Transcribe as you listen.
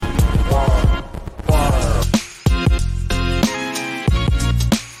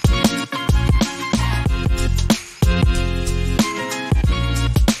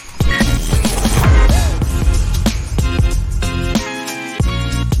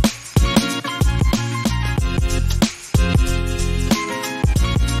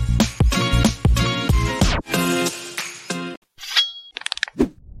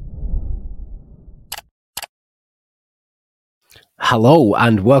Hello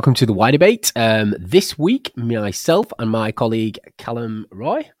and welcome to the Y Debate. This week, myself and my colleague Callum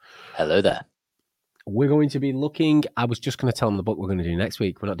Roy, Hello there. we're going to be looking. I was just going to tell them the book we're going to do next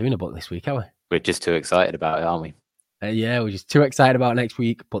week. We're not doing a book this week, are we? We're just too excited about it, aren't we? Yeah, we're just too excited about next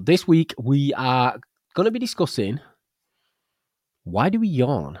week. But this week, we are going to be discussing why do we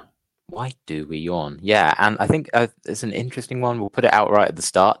yawn? Why do we yawn? Yeah, and I think it's an interesting one. We'll put it out right at the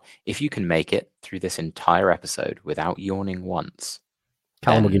start. If you can make it through this entire episode without yawning once,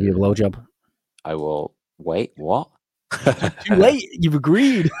 Callum will give you a blowjob. I will wait. What? Too late. You've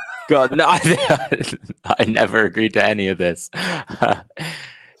agreed. God, no! I never agreed to any of this.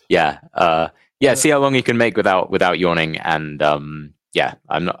 Yeah. See how long you can make without yawning, and yeah,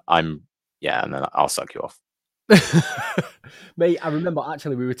 and then I'll suck you off. Mate, I remember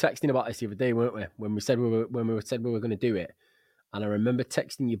actually we were texting about this the other day, weren't we? When we said we were going to do it, and I remember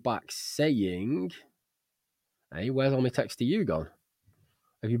texting you back saying, "Hey, where's all my text to you gone?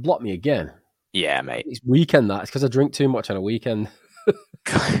 Have you blocked me again?" Yeah, mate. It's weekend. It's because I drink too much on a weekend.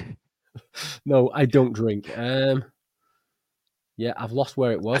 No, I don't drink. Yeah, I've lost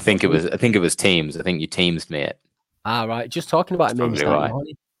where it was. I think it was Teams. I think you Teams'd me it. Right. Just talking about it made me start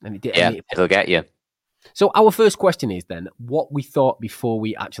yawning, and it'll get you. So our first question is then what we thought before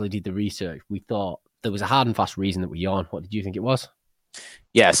we actually did the research. We thought there was a hard and fast reason that we yawn. What did you think it was?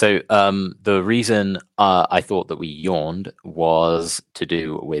 Yeah, so the reason I thought that we yawned was to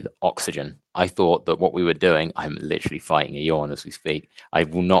do with oxygen. I thought that what we were doing, I'm literally fighting a yawn as we speak. I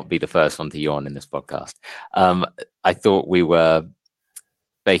will not be the first one to yawn in this podcast. I thought we were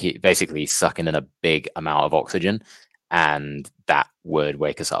basically sucking in a big amount of oxygen, and that would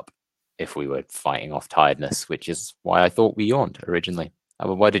wake us up if we were fighting off tiredness, which is why I thought we yawned originally.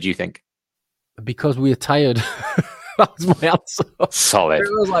 Why did you think? Because we were tired. That was my answer. Solid. I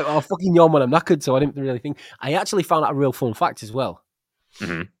was like, oh, fucking yawn when I'm knackered, so I didn't really think. I actually found out a real fun fact as well.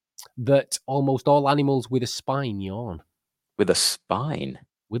 Mm-hmm. That almost all animals with a spine yawn. With a spine?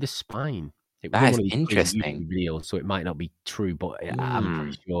 With a spine. That is interesting. Videos, so it might not be true, but I'm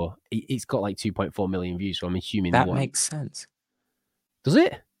pretty sure. It's got like 2.4 million views, so I'm assuming that makes sense. Does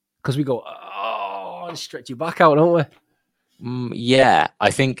it? Because we go, and stretch your back out, don't we? Yeah, I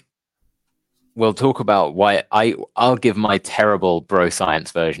think we'll talk about why. I'll give my terrible bro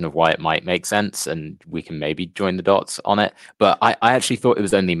science version of why it might make sense, and we can maybe join the dots on it. But I actually thought it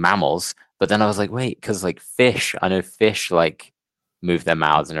was only mammals, but then I was like, wait, because like fish, I know fish like move their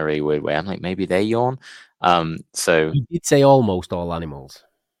mouths in a really weird way. I'm like, maybe they yawn. So you did say almost all animals.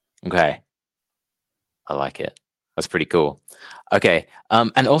 Okay, I like it. That's pretty cool. Okay,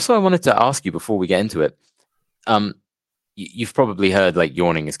 and also I wanted to ask you before we get into it. You've probably heard like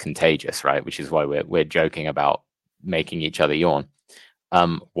yawning is contagious, right? Which is why we're joking about making each other yawn.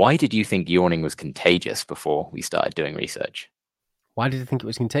 Why did you think yawning was contagious before we started doing research? Why did I think it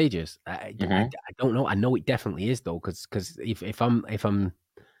was contagious? I don't know. I know it definitely is though, because if I'm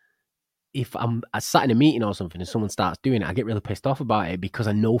sat in a meeting or something and someone starts doing it, I get really pissed off about it because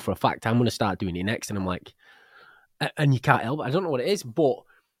I know for a fact I'm going to start doing it next, and I'm like, and you can't help it. I don't know what it is, but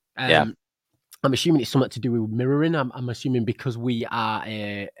I'm assuming it's something to do with mirroring. I'm assuming because we are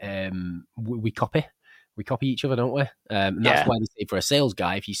we copy each other, don't we? And that's why they say for a sales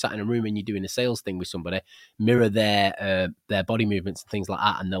guy, if you sat in a room and you're doing a sales thing with somebody, mirror their body movements and things like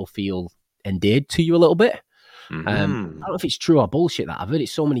that, and they'll feel endeared to you a little bit. I don't know if it's true or bullshit. That I've heard it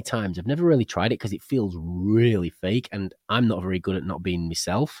so many times. I've never really tried it because it feels really fake, and I'm not very good at not being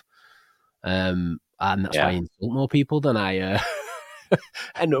myself. And that's why I insult more people than I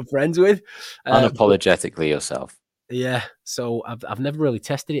end up friends with. Unapologetically yourself. Yeah, so I've never really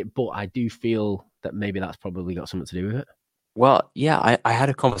tested it, but I do feel that maybe that's probably got something to do with it. Well, yeah, I had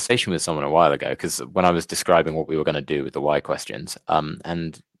a conversation with someone a while ago because when I was describing what we were going to do with the why questions,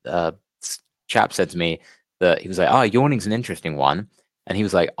 and chap said to me that he was like, "Oh, yawning's an interesting one," and he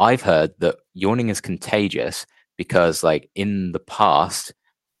was like, "I've heard that yawning is contagious because, like, in the past,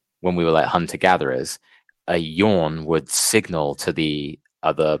 when we were like hunter-gatherers, a yawn would signal to the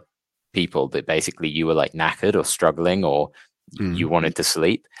other people that basically you were like knackered or struggling or you wanted to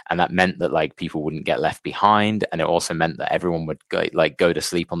sleep, and that meant that like people wouldn't get left behind, and it also meant that everyone would go to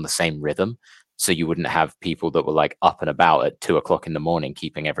sleep on the same rhythm, so you wouldn't have people that were like up and about at 2:00 in the morning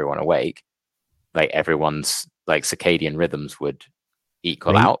keeping everyone awake. Like everyone's like circadian rhythms would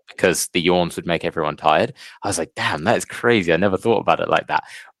equal out because the yawns would make everyone tired. I was like, damn, that is crazy. I never thought about it like that.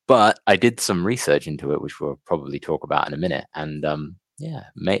 But I did some research into it, which we'll probably talk about in a minute, and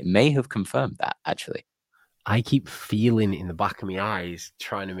may have confirmed that actually. I keep feeling in the back of my eyes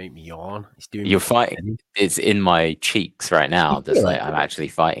trying to make me yawn. It's doing. You're fighting. It's in my cheeks right now. Just like I'm actually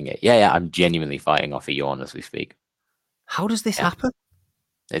fighting it. Yeah, I'm genuinely fighting off a yawn as we speak. How does this happen?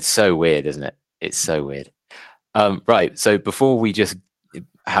 It's so weird, isn't it? It's so weird. Right. So before we just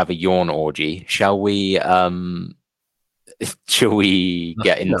have a yawn orgy, shall we get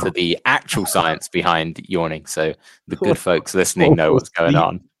into No. the actual science behind yawning so the good What folks listening know what's going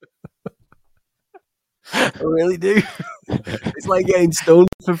on? I really do. It's like getting stoned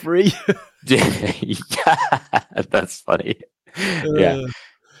for free. Yeah, that's funny. Yeah.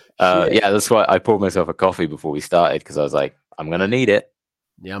 Shit. That's why I poured myself a coffee before we started because I was like, I'm gonna need it.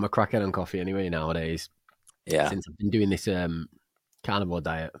 Yeah, I'm a crackhead on coffee anyway nowadays. Yeah. Since I've been doing this carnivore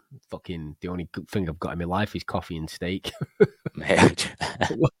diet, fucking the only good thing I've got in my life is coffee and steak.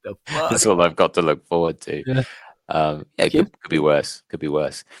 What the fuck? That's all I've got to look forward to. Yeah. It could be worse. Could be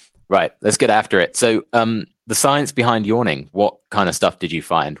worse. Right, let's get after it. So, the science behind yawning. What kind of stuff did you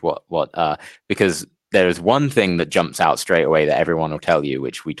find? Because there's one thing that jumps out straight away that everyone will tell you,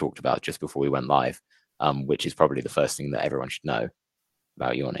 which we talked about just before we went live, which is probably the first thing that everyone should know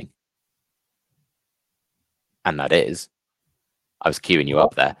about yawning. And that is, I was queuing you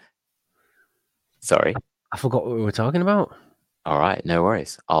up there. Sorry. I forgot what we were talking about. All right, no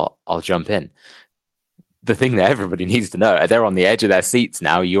worries. I'll jump in. The thing that everybody needs to know, they're on the edge of their seats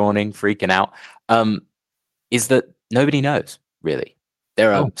now, yawning, freaking out, is that nobody knows, really.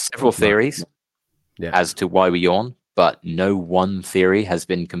 There are several theories as to why we yawn, but no one theory has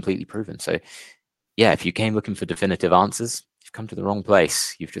been completely proven. So, yeah, if you came looking for definitive answers, you've come to the wrong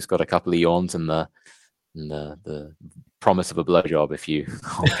place. You've just got a couple of yawns and the promise of a blowjob if you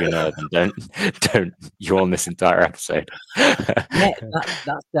hold your nerve and don't yawn this entire episode. Yeah,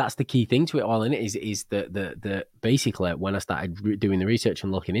 that's the key thing to it all, and it is that basically when I started doing the research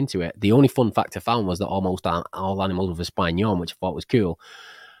and looking into it, the only fun fact I found was that almost all animals with a spine yawn, which I thought was cool.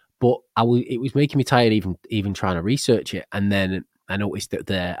 But it was making me tired even trying to research it, and then I noticed that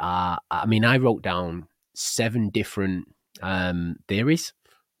there are. I mean, I wrote down 7 different theories,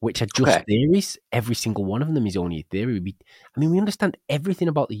 which are just theories. Every single one of them is only a theory. We understand everything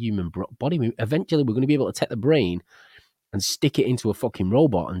about the human body. Eventually, we're going to be able to take the brain and stick it into a fucking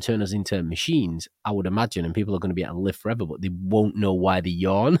robot and turn us into machines, I would imagine, and people are going to be able to live forever, but they won't know why they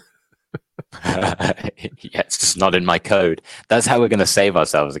yawn. It's just not in my code. That's how we're going to save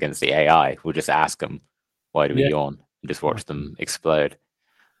ourselves against the AI. We'll just ask them, why do we yawn? And just watch them explode.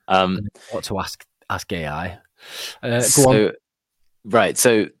 What to ask AI? Go on. Right.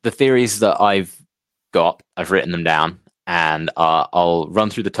 So the theories that I've written them down, and I'll run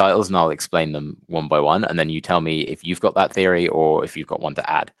through the titles and I'll explain them one by one. And then you tell me if you've got that theory or if you've got one to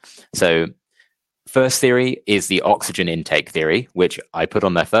add. So first theory is the oxygen intake theory, which I put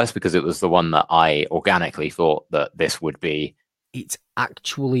on there first because it was the one that I organically thought that this would be. It's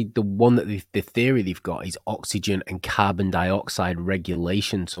actually the one that the theory they've got is oxygen and carbon dioxide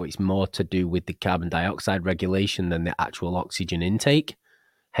regulation. So it's more to do with the carbon dioxide regulation than the actual oxygen intake.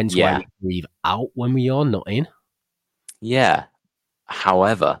 Hence why we breathe out when we yawn, not in. Yeah.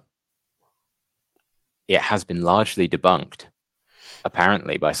 However, it has been largely debunked,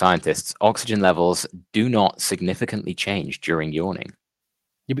 apparently, by scientists. Oxygen levels do not significantly change during yawning.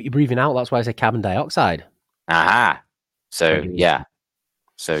 Yeah, but you're breathing out. That's why I say carbon dioxide. Aha. So,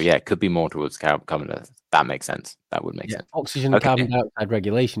 it could be more towards carbon dioxide. That makes sense. That would make sense. Oxygen and carbon dioxide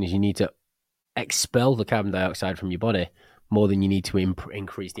regulation is you need to expel the carbon dioxide from your body more than you need to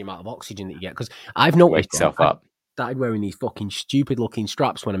increase the amount of oxygen that you get. Because I've noticed I started wearing these fucking stupid looking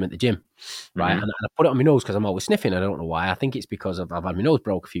straps when I'm at the gym, right? Mm-hmm. And I put it on my nose because I'm always sniffing. I don't know why. I think it's because I've had my nose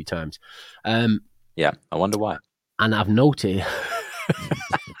broke a few times. I wonder why. And I've noticed,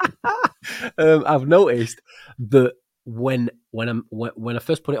 I've noticed that when I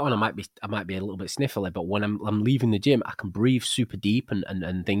first put it on, I might be a little bit sniffly, but when I'm leaving the gym, I can breathe super deep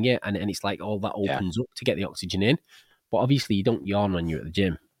and thing it, and it's like all that opens up to get the oxygen in. But obviously, you don't yawn when you're at the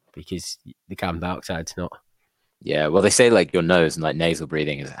gym because the carbon dioxide's not. Yeah, well, they say like your nose and like nasal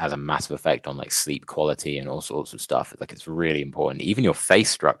breathing has a massive effect on like sleep quality and all sorts of stuff. Like it's really important. Even your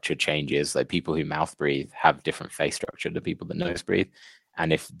face structure changes. Like people who mouth breathe have different face structure to people that nose breathe.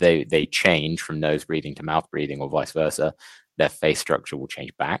 And if they change from nose breathing to mouth breathing or vice versa, their face structure will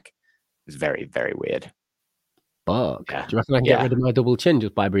change back. It's very, very weird. Fuck. Yeah. Do you reckon I can get rid of my double chin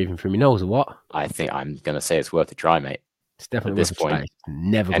just by breathing through my nose or what? I think I'm going to say it's worth a try, mate. It's definitely worth a try.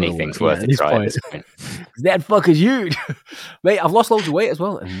 Never anything's worth a try at this point. That fucker's huge. Mate, I've lost loads of weight as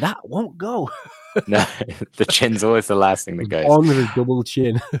well, and that won't go. No, the chin's always the last thing that goes. On with a double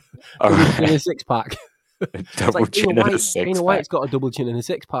chin. Double chin and a six-pack. Double chin and a six-pack. Dana White's got a double chin and a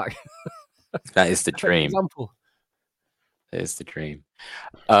six-pack. That is the dream. Example. That is the dream.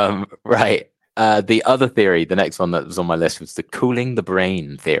 Right. The other theory, the next one that was on my list was the cooling the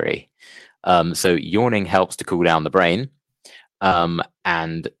brain theory. So yawning helps to cool down the brain,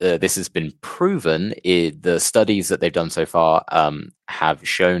 And this has been proven. The studies that they've done so far have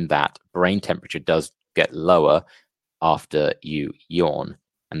shown that brain temperature does get lower after you yawn.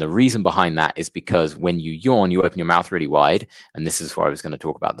 And the reason behind that is because when you yawn, you open your mouth really wide. And this is where I was going to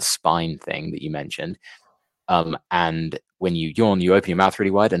talk about the spine thing that you mentioned. And when you yawn, you open your mouth really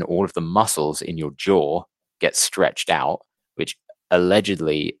wide, and all of the muscles in your jaw get stretched out, which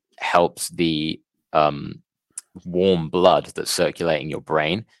allegedly helps the warm blood that's circulating your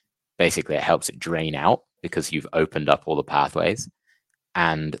brain. Basically, it helps it drain out because you've opened up all the pathways.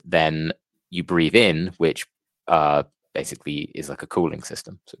 And then you breathe in, which basically is like a cooling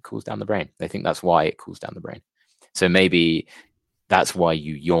system. So it cools down the brain. They think that's why it cools down the brain. So maybe that's why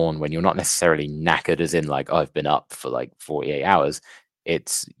you yawn when you're not necessarily knackered, as in like, oh, I've been up for like 48 hours.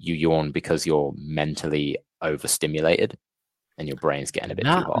 It's you yawn because you're mentally overstimulated and your brain's getting a bit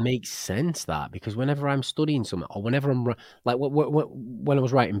too That hot. makes sense, that, because whenever I'm studying something or whenever I'm like when I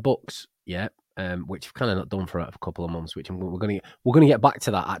was writing books, yeah, which I've kind of not done for a couple of months, which we're gonna get back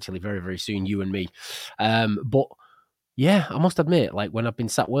to that actually very very soon, you and me. But yeah, I must admit, like when I've been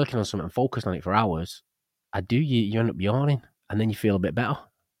sat working on something and focused on it for hours, you end up yawning and then you feel a bit better.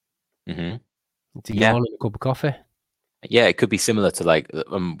 Mm-hmm. It's a Yeah. yawn and a cup of coffee. Yeah, it could be similar to like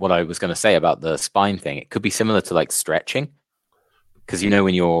what I was going to say about the spine thing. It could be similar to like stretching because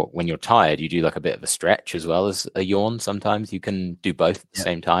when you're tired, you do like a bit of a stretch as well as a yawn. Sometimes you can do both at the Yeah,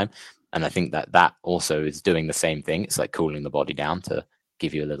 same time, and I think that also is doing the same thing. It's like cooling the body down to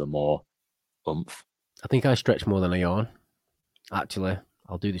give you a little more oomph. I think I stretch more than I yawn. Actually,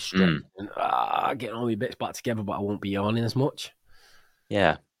 I'll do the stretch Mm, and getting all my bits back together, but I won't be yawning as much.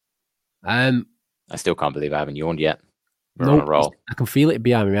 yeah, Um, I still can't believe I haven't yawned yet. We're on a Nope, roll. I can feel it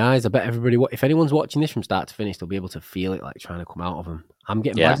behind my eyes. I bet everybody, if anyone's watching this from start to finish, they'll be able to feel it like trying to come out of them. I'm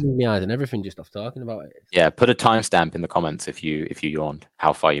getting Yeah, bags in my eyes and everything just off talking about yeah. Put a timestamp in the comments if you yawned,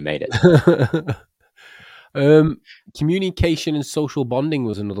 how far you made it. it. um, Communication and social bonding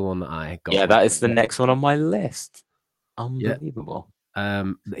was another one that I got Yeah, on. that is the next one on my list. Yeah. Unbelievable.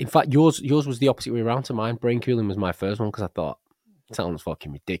 In fact, yours was the opposite way around to mine. Brain cooling was my first one because I thought it sounds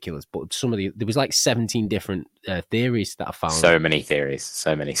fucking ridiculous, but there was like 17 different theories that I found. So many theories,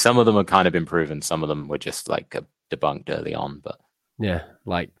 so many. Some of them have kind of been proven. Some of them were just like debunked early on, but Yeah,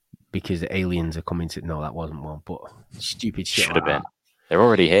 like because the aliens are coming to. No, that wasn't one, but stupid shit should like have that. been. They're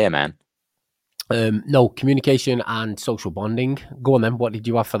already here, man. No, communication and social bonding. Go on then. What did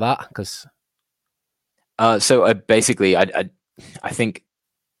you have for that? Because So basically, I think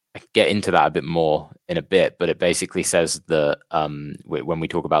I can get into that a bit more in a bit, but it basically says that when we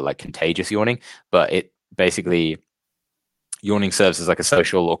talk about like contagious yawning, but it basically yawning serves as like a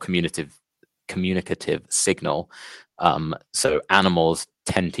social or communicative signal. So animals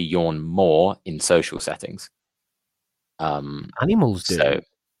tend to yawn more in social settings. animals do. So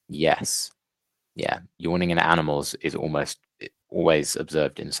yes, yeah, yawning in animals is almost always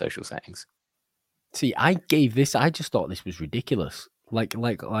observed in social settings. See, I gave this. I just thought this was ridiculous. But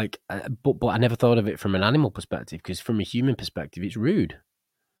I never thought of it from an animal perspective because from a human perspective, it's rude.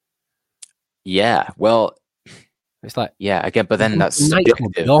 Yeah, well, It's like yeah, again, but then that's nightclub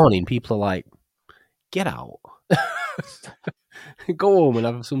subjective. yawning. People are like, get out, go home and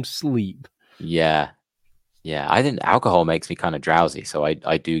have some sleep. Yeah, yeah. I think alcohol makes me kind of drowsy, so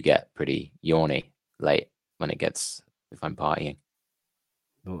I do get pretty yawny late when it gets if I'm partying.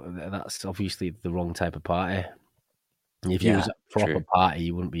 But that's obviously the wrong type of party. If you was Yeah, at a proper true. party,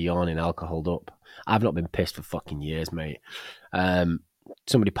 you wouldn't be yawning alcoholed up. I've not been pissed for fucking years, mate. Um,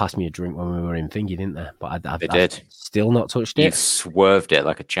 Somebody passed me a drink when we were in Thingy, didn't they? But They I've did. still not touched You've it. swerved it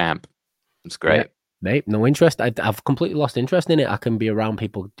like a champ. It's Yeah, great. mate, no interest. I've completely lost interest in it. I can be around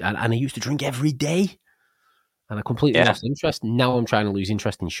people, and I used to drink every day, and I completely Yeah, lost interest. Now I'm trying to lose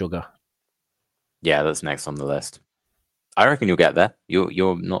interest in sugar. yeah. That's next on the list. I reckon you'll get there.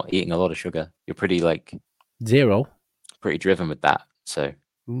 You're not eating a lot of sugar. You're Zero. pretty driven with that. So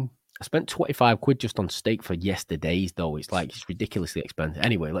Mm. I spent 25 quid just on steak for yesterday's, though. It's ridiculously expensive.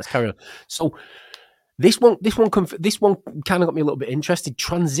 Anyway, let's carry on. So this one kind of got me a little bit interested.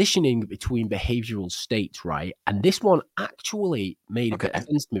 Transitioning between behavioral states, right? And this one actually made a bit of okay.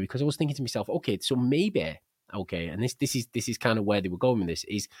 sense to me because I was thinking to myself, okay, so maybe, okay, and this is kind of where they were going with this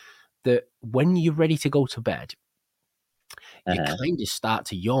is that when you're ready to go to bed, you Uh-huh. kind of start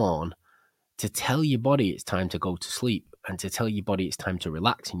to yawn to tell your body it's time to go to sleep and to tell your body it's time to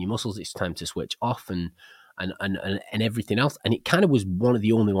relax and your muscles it's time to switch off and everything else. And it kind of was one of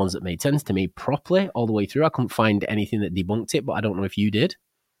the only ones that made sense to me properly all the way through. I couldn't find anything that debunked it, but I don't know if you did.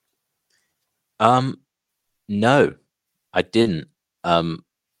 Um, no, I didn't.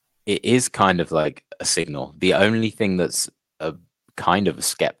 It is kind of like a signal. The only thing that's a kind of a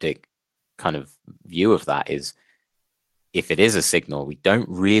skeptic kind of view of that is, if it is a signal, we don't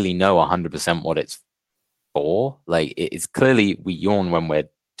really know 100% what it's for. Like, it's clearly we yawn when we're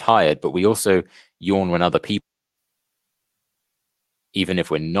tired, but we also yawn when other people, even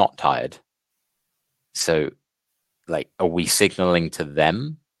if we're not tired. So, like, are we signaling to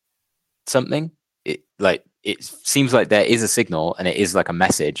them something? It seems like there is a signal, and it is like a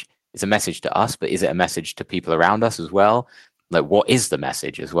message. It's a message to us, but is it a message to people around us as well? Like, what is the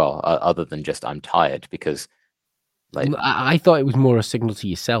message as well, other than just I'm tired? Because, like, I thought it was more a signal to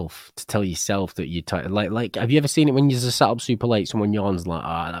yourself, to tell yourself that you're tired. Like, have you ever seen it when you're sat up super late? Someone yawns, like,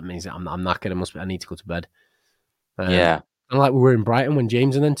 that means I'm knackered. I need to go to bed. yeah, And like we were in Brighton when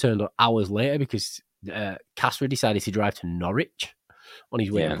James and then turned up hours later because Casper decided to drive to Norwich on his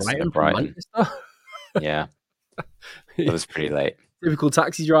way to yeah, instead of Brighton from Brighton, Manchester. yeah, that was pretty late. Typical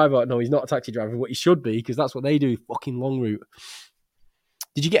taxi driver. No, he's not a taxi driver. What he should be, because that's what they do. Fucking long route.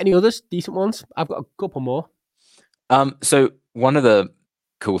 Did you get any others decent ones? I've got a couple more. So one of the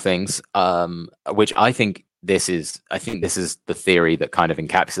cool things, which I think this is the theory that kind of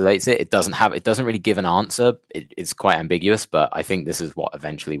encapsulates it. It doesn't really give an answer. It's quite ambiguous, but I think this is what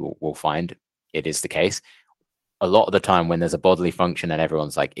eventually we'll find it is the case. A lot of the time when there's a bodily function and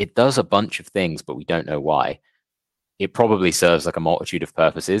everyone's like, it does a bunch of things, but we don't know why, it probably serves like a multitude of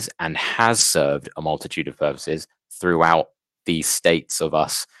purposes and has served a multitude of purposes throughout these states of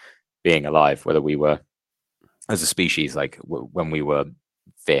us being alive, whether we were as a species, like when we were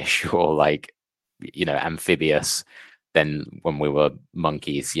fish, or like, amphibious, then when we were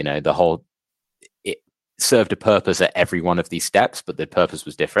monkeys, it served a purpose at every one of these steps, but the purpose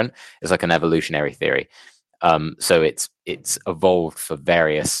was different. It's like an evolutionary theory. So it's evolved for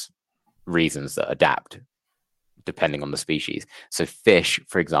various reasons that adapt depending on the species. So fish,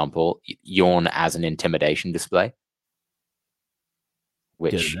 for example, yawn as an intimidation display,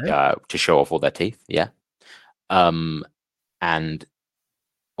 which to show off all their teeth. Yeah. And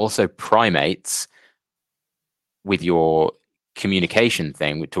also primates, with your communication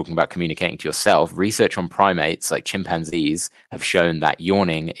thing, we're talking about communicating to yourself. Research on primates like chimpanzees have shown that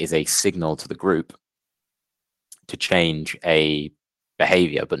yawning is a signal to the group to change a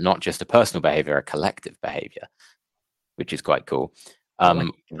behavior, but not just a personal behavior, a collective behavior, which is quite cool.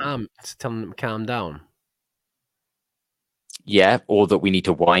 To tell them to calm down. Yeah, or that we need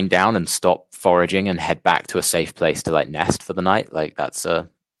to wind down and stop foraging and head back to a safe place to like nest for the night. Like that's a.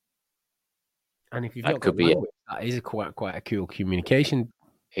 And if you've not got language, that is quite a cool communication.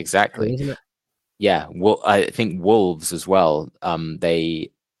 Exactly. Isn't it? Yeah. Well, I think wolves as well.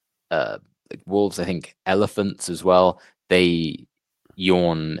 Like wolves. I think elephants as well. They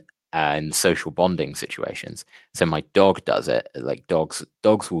yawn in social bonding situations. So my dog does it. Like dogs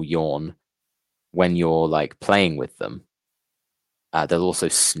will yawn when you're like playing with them. They'll also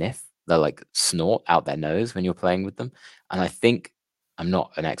sniff. They'll like snort out their nose when you're playing with them. And I think, I'm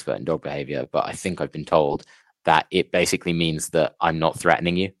not an expert in dog behavior, but I think I've been told that it basically means that I'm not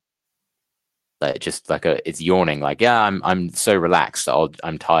threatening you. Like just like it's yawning. Like, yeah, I'm so relaxed.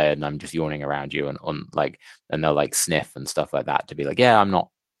 I'm tired and I'm just yawning around you, and on like, and they'll like sniff and stuff like that to be like, yeah, I'm not,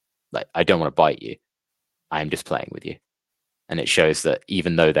 like, I don't want to bite you. I'm just playing with you. And it shows that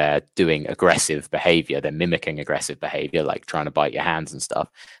even though they're doing aggressive behavior, they're mimicking aggressive behavior, like trying to bite your hands and stuff.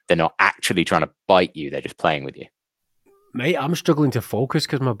 They're not actually trying to bite you. They're just playing with you. Mate, I'm struggling to focus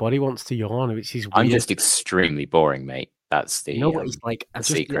because my body wants to yawn, which is weird. I'm just extremely boring, mate. That's the what he's like. I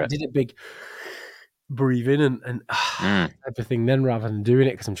did a big breathe in and everything then, rather than doing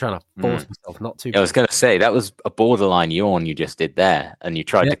it because I'm trying to force myself not to. I was going to say that was a borderline yawn you just did there, and you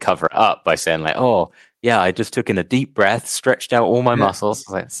tried to cover it up by saying like, "Oh, yeah, I just took in a deep breath, stretched out all my muscles."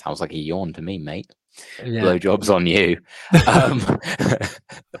 Like, sounds like a yawn to me, mate. Blowjobs on you.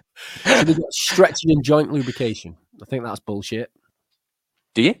 So they've got stretching and joint lubrication. I think that's bullshit.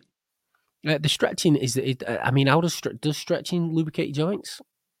 Do you? The stretching is. I mean, how does stretching lubricate your joints?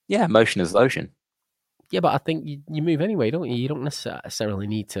 Yeah, motion is lotion. Yeah, but I think you move anyway, don't you? You don't necessarily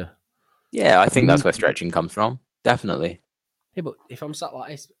need to. Yeah, I think that's where stretching comes from. Definitely. Yeah, but if I'm sat like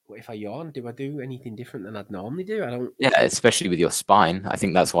this, if I yawn, do I do anything different than I'd normally do? I don't. Yeah, especially with your spine. I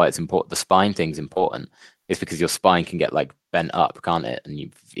think that's why it's important. The spine thing's important. It's because your spine can get like bent up, can't it?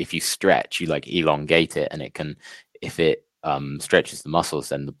 And if you stretch, you like elongate it, and it can, if it stretches the muscles,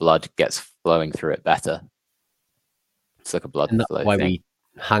 then the blood gets flowing through it better. It's like a blood flow that's why thing. we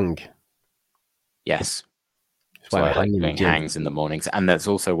hang. Yes. That's why I like doing hangs in the mornings. And that's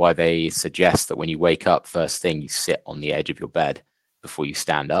also why they suggest that when you wake up, first thing, you sit on the edge of your bed before you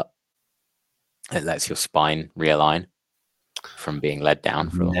stand up. It lets your spine realign from being led down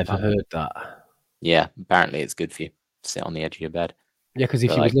for a long time. Never heard that. Yeah, apparently it's good for you. sit on the edge of your bed. Yeah, because if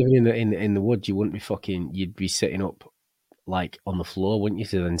But you was like, living in the woods, you wouldn't be you'd be sitting up like on the floor, wouldn't you?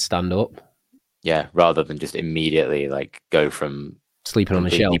 To then stand up, yeah, rather than just immediately like go from sleeping on the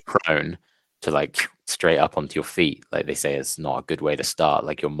completely shelf. prone to like straight up onto your feet, like they say, it's not a good way to start.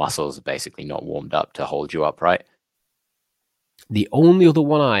 Like your muscles are basically not warmed up to hold you upright. The only other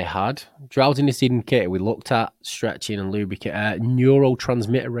one I had, drowsiness indicator, we looked at stretching and lubricate,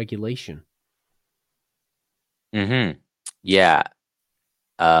 neurotransmitter regulation. Yeah.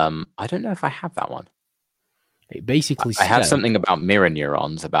 I don't know if I have that one. It basically I have said, something about mirror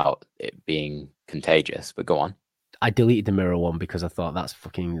neurons about it being contagious, but go on. I deleted the mirror one because I thought that's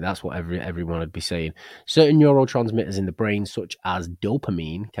what everyone would be saying. Certain neurotransmitters in the brain, such as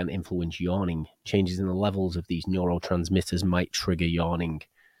dopamine, can influence yawning. Changes in the levels of these neurotransmitters might trigger yawning.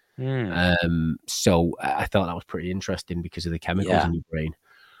 Hmm. So I thought that was pretty interesting because of the chemicals Yeah. in your brain.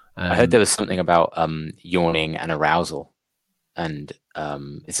 I heard Um, there was something about yawning and arousal, and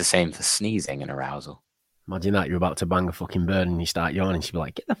it's the same for sneezing and arousal. Imagine that you're about to bang a fucking bird and you start yawning. She'd be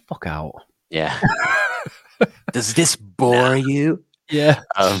like, "Get the fuck out!" Yeah. Does this Nah. bore you? Yeah.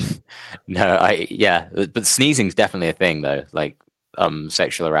 Um, no, yeah, but sneezing's definitely a thing though, like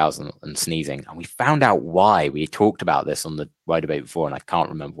sexual arousal and sneezing. And we found out why. We talked about this on the Why debate before, and I can't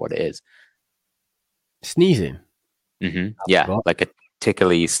remember what it is. Sneezing. I Yeah, forgot. like a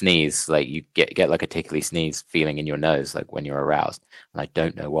tickly sneeze, like you get like a tickly sneeze feeling in your nose, like when you're aroused. And I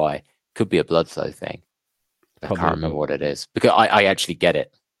don't know why. Could be a blood flow thing. I can't Probably. remember what it is because I actually get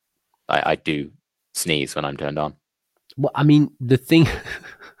it. I do sneeze when I'm turned on. Well, I mean, the thing.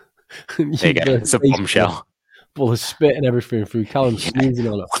 There you You've go. got a It's a face bombshell. full of spit and everything through Callum Yeah. sneezing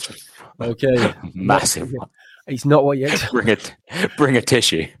on it. Okay, not. Massive one. It's not what you expect. Bring a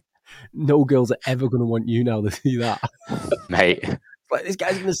tissue, No girls are ever going to want you now to see that. mate. Like this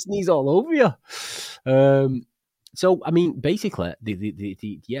guy's going to sneeze all over you. So I mean, basically,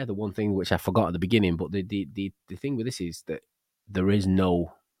 the one thing which I forgot at the beginning, but the thing with this is that there is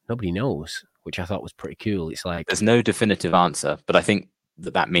nobody knows, which I thought was pretty cool. It's like There's no definitive answer, but I think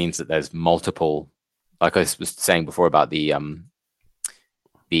that means that there's multiple. Like I was saying before about the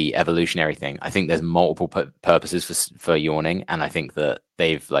evolutionary thing. I think there's multiple purposes for yawning, and I think that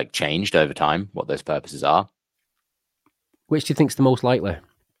they've like changed over time what those purposes are. which do you think's the most likely?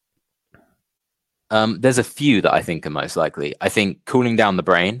 There's a few that I think are most likely. I think cooling down the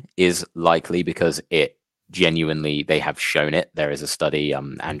brain is likely because it genuinely they have shown it. There is a study.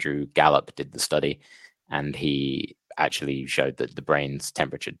 Andrew Gallup did the study, and he actually showed that the brain's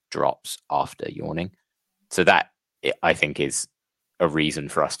temperature drops after yawning. So that I think is a reason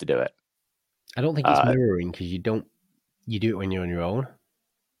for us to do it. I don't think it's mirroring because you do it when you're on your own.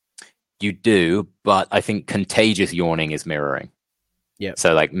 You do, but I think contagious yawning is mirroring. Yeah.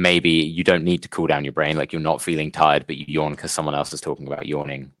 So like maybe you don't need to cool down your brain, like you're not feeling tired, but you yawn because someone else is talking about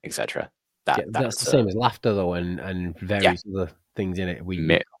yawning, etc. That's the same as laughter though, and yeah, various other things in it.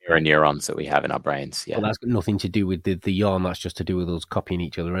 mirror neurons that we have in our brains. But Yeah, that's got nothing to do with the yawn. That's just to do with us copying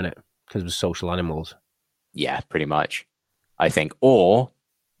each other in it because we're social animals. yeah, pretty much. I think, or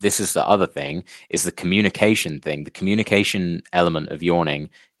this is the other thing, is the communication thing. The communication element of yawning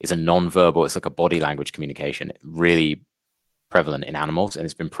is a non-verbal. It's like a body language communication, really prevalent in animals, and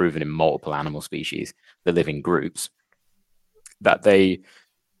it's been proven in multiple animal species that live in groups that they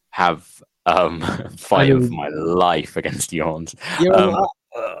have fighting for my life against yawns. Yeah,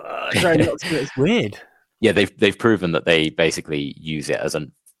 trying not to. It's weird. Yeah, they've proven that they basically use it as a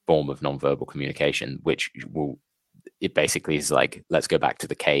form of non-verbal communication, which will it basically is like, let's go back to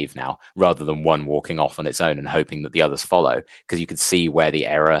the cave now, rather than one walking off on its own and hoping that the others follow, because you could see where the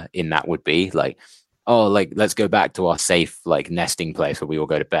error in that would be. Like, oh, like let's go back to our safe like nesting place where we all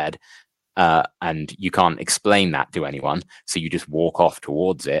go to bed. And you can't explain that to anyone, so you just walk off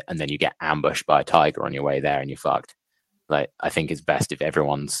towards it, and then you get ambushed by a tiger on your way there, and you're fucked. Like, I think it's best if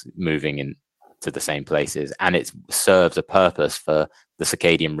everyone's moving in to the same places, and it serves a purpose for the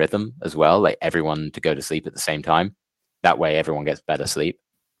circadian rhythm as well. Like everyone to go to sleep at the same time. That way, everyone gets better sleep.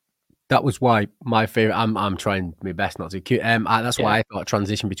 That was why my favorite. I'm trying my best not to. That's why I thought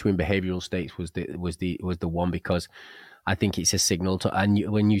transition between behavioral states was the one, because I think it's a signal to.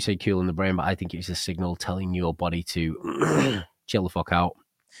 And when you say cool in the brain, but I think it's a signal telling your body to chill the fuck out.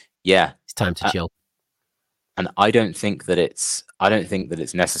 Yeah, it's time to chill. And I don't think that it's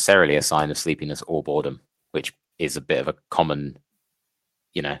necessarily a sign of sleepiness or boredom, which is a bit of a common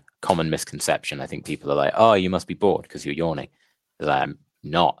misconception. I think people are like, oh, you must be bored because you're yawning. I'm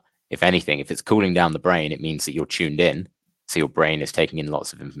not. If anything, if it's cooling down the brain, it means that you're tuned in, so your brain is taking in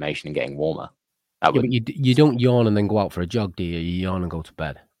lots of information and getting warmer. But you don't yawn and then go out for a jog, do you? You yawn and go to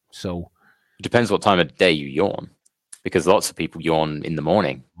bed. So it depends what time of day you yawn. because lots of people yawn in the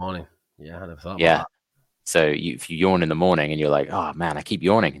morning. Morning. Yeah, I never thought about Yeah. that. So if you yawn in the morning and you're like, oh man, I keep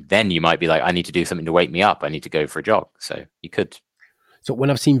yawning, then you might be like, I need to do something to wake me up. I need to go for a jog. So you could. So when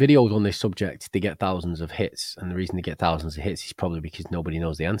I've seen videos on this subject, they get thousands of hits, and the reason they get thousands of hits is probably because nobody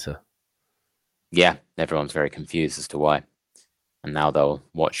knows the answer. Yeah, everyone's very confused as to why. And now they'll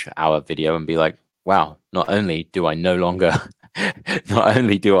watch our video and be like, wow, not only do I no longer, not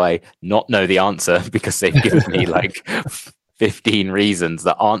only do I not know the answer because they've given me like 15 reasons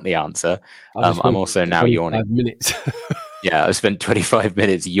that aren't the answer, I'm also now yawning. Minutes. Yeah, I spent 25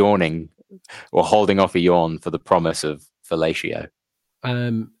 minutes yawning or holding off a yawn for the promise of fellatio.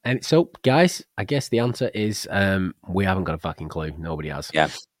 And so, guys, I guess the answer is we haven't got a fucking clue. Nobody has. Yeah,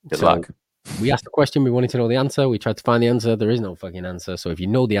 good luck. We asked the question. We wanted to know the answer. We tried to find the answer. There is no fucking answer. So if you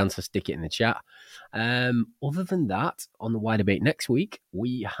know the answer, stick it in the chat. Other than that, on the Why Debate next week,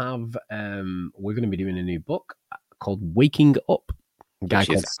 we have we're going to be doing a new book called Waking Up. A guy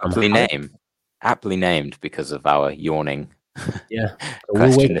called aptly named because of our yawning. Yeah, so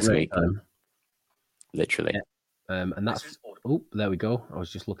question this week. Literally. Yeah. And that's there we go. I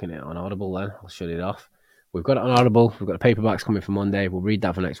was just looking at it on Audible. Then I'll shut it off. We've got it on Audible. We've got the paperbacks coming for Monday. We'll read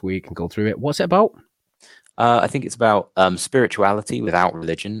that for next week and go through it. What's it about? I think it's about spirituality without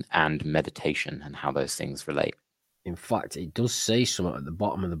religion and meditation and how those things relate. In fact, it does say something at the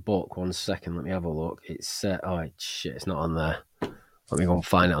bottom of the book. 1 second, let me have a look. It's oh shit, it's not on there. Let me go and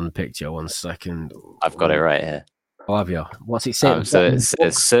find it on the picture. 1 second. I've got it right here. Oh, have you? What's it say? So it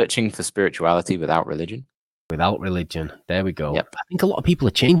says searching for spirituality without religion. Without religion. There we go. Yep. I think a lot of people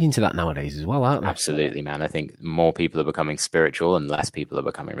are changing to that nowadays as well, aren't they? Absolutely, man. I think more people are becoming spiritual and less people are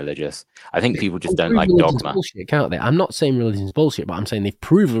becoming religious. I think people just don't like dogma. Bullshit, can't they? I'm not saying religion's bullshit, but I'm saying they've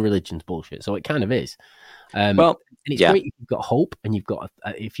proven religion's bullshit, so it kind of is. Well, and it's great if you've got hope and you've got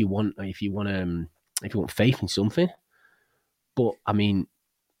if you want faith in something. But I mean,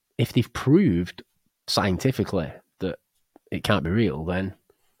 if they've proved scientifically that it can't be real, then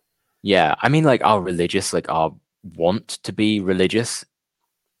yeah, I mean, like our religious, like our want to be religious,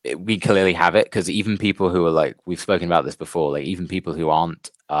 we clearly have it because even people who are like, we've spoken about this before, like even people who aren't,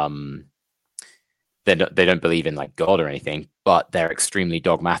 they don't believe in like God or anything, but they're extremely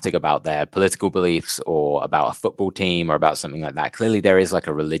dogmatic about their political beliefs or about a football team or about something like that. Clearly, there is like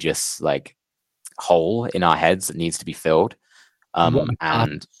a religious like hole in our heads that needs to be filled,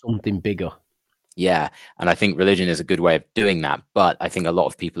 and something bigger. Yeah, and I think religion is a good way of doing that. But I think a lot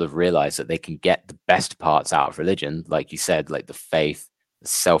of people have realized that they can get the best parts out of religion, like you said, like the faith, the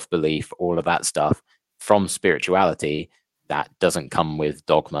self-belief, all of that stuff from spirituality that doesn't come with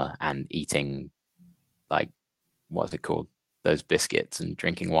dogma and eating, like, what's it called? Those biscuits and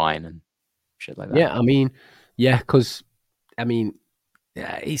drinking wine and shit like that. Yeah, I mean, yeah, because, I mean,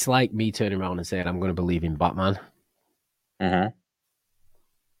 it's like me turning around and saying, I'm going to believe in Batman. Mm-hmm.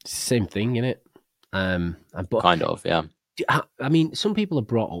 Same thing, innit? But kind of, yeah. I mean, some people are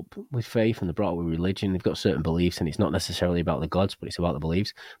brought up with faith and they're brought up with religion. They've got certain beliefs, and it's not necessarily about the gods, but it's about the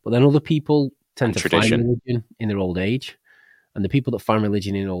beliefs. But then other people tend to find religion in their old age, and the people that find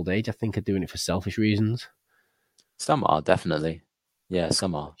religion in old age, I think, are doing it for selfish reasons. Some are, definitely. Yeah,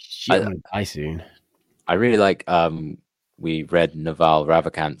 some are. Shit, I'm gonna die soon. I really like. We read Naval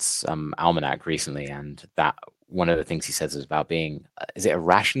Ravikant's almanac recently, and that one of the things he says is about being, is it a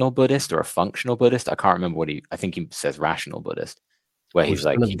rational Buddhist or a functional Buddhist? I can't remember what I think he says rational Buddhist, where he's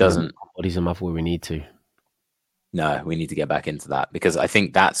like, he doesn't. Buddhism off where we need to. No, we need to get back into that because I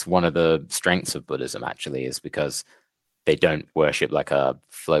think that's one of the strengths of Buddhism actually, is because they don't worship like a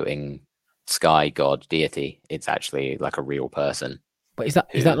floating sky god deity. It's actually like a real person. But is that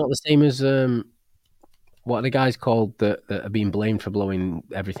not the same as what are the guys called that are being blamed for blowing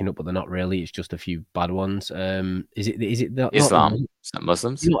everything up, but they're not really? It's just a few bad ones. Is it Islam? It's not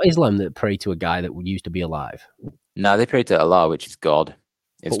Muslims. It's not Islam that pray to a guy that used to be alive. No, they pray to Allah, which is God.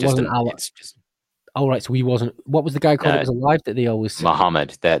 It's just Allah. It's just. Oh right, so he wasn't. What was the guy called that was alive that they always said?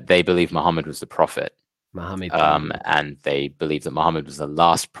 Muhammad. That they believe Muhammad was the prophet. Muhammad. And they believe that Muhammad was the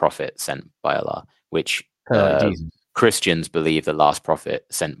last prophet sent by Allah, which Christians believe the last prophet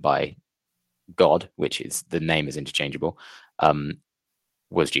sent by God, which is the name is interchangeable,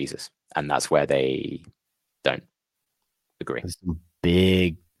 was Jesus, and that's where they don't agree. There's some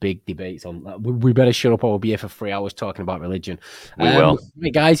big debates on that. We better shut up or we'll be here for 3 hours talking about religion. We will.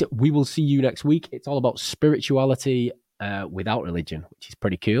 Right, guys, we will see you next week. It's all about spirituality without religion, which is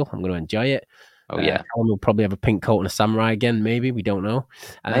pretty cool. I'm going to enjoy it. Oh yeah, Colin will probably have a pink coat and a samurai again. Maybe, we don't know.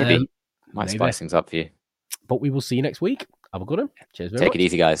 Maybe might spice things up for you. But we will see you next week. Have a good one. Cheers. Take it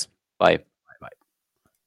easy, guys. Bye.